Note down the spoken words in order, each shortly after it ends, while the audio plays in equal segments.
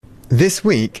This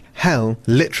week, hell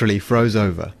literally froze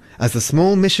over, as the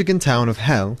small Michigan town of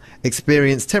Hell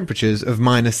experienced temperatures of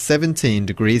minus 17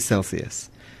 degrees Celsius.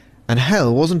 And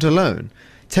Hell wasn't alone.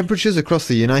 Temperatures across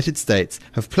the United States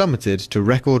have plummeted to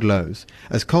record lows,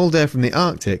 as cold air from the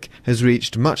Arctic has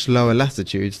reached much lower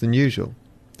latitudes than usual.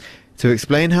 To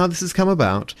explain how this has come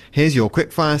about, here's your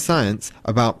quickfire science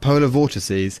about polar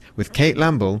vortices with Kate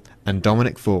Lamble and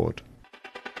Dominic Ford.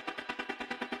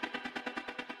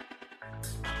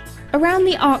 Around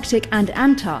the Arctic and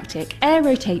Antarctic, air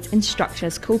rotates in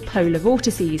structures called polar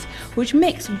vortices, which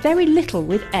mix very little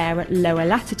with air at lower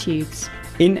latitudes.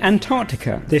 In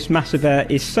Antarctica, this mass of air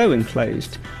is so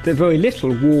enclosed that very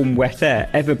little warm, wet air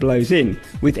ever blows in,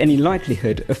 with any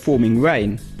likelihood of forming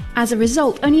rain. As a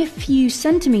result, only a few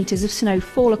centimetres of snow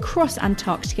fall across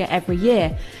Antarctica every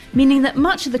year, meaning that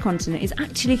much of the continent is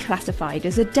actually classified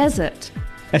as a desert.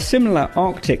 A similar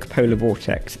Arctic polar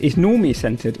vortex is normally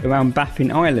centred around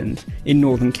Baffin Island in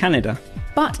northern Canada.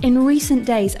 But in recent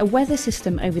days, a weather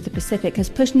system over the Pacific has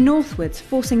pushed northwards,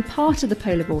 forcing part of the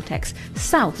polar vortex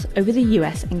south over the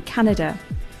US and Canada.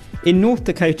 In North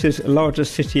Dakota's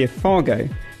largest city of Fargo,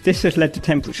 this has led to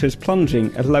temperatures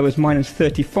plunging as low as minus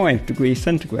 35 degrees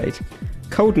centigrade,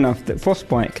 cold enough that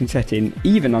frostbite can set in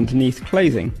even underneath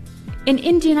clothing. In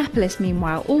Indianapolis,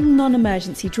 meanwhile, all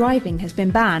non-emergency driving has been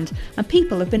banned and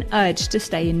people have been urged to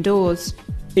stay indoors.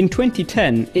 In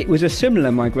 2010, it was a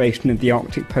similar migration of the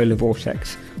Arctic polar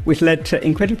vortex, which led to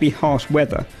incredibly harsh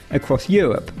weather across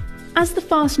Europe. As the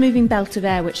fast-moving belt of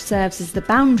air which serves as the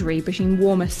boundary between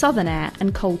warmer southern air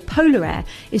and cold polar air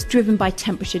is driven by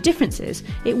temperature differences,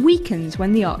 it weakens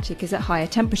when the Arctic is at higher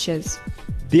temperatures.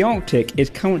 The Arctic is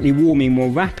currently warming more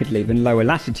rapidly than lower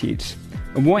latitudes.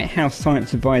 And White House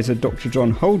science advisor Dr.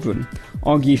 John Holdren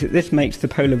argues that this makes the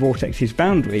polar vortex's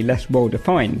boundary less well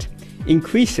defined,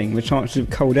 increasing the chances of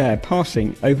cold air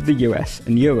passing over the US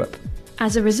and Europe.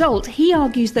 As a result, he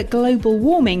argues that global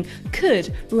warming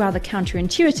could, rather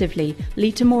counterintuitively,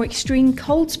 lead to more extreme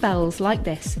cold spells like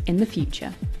this in the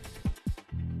future.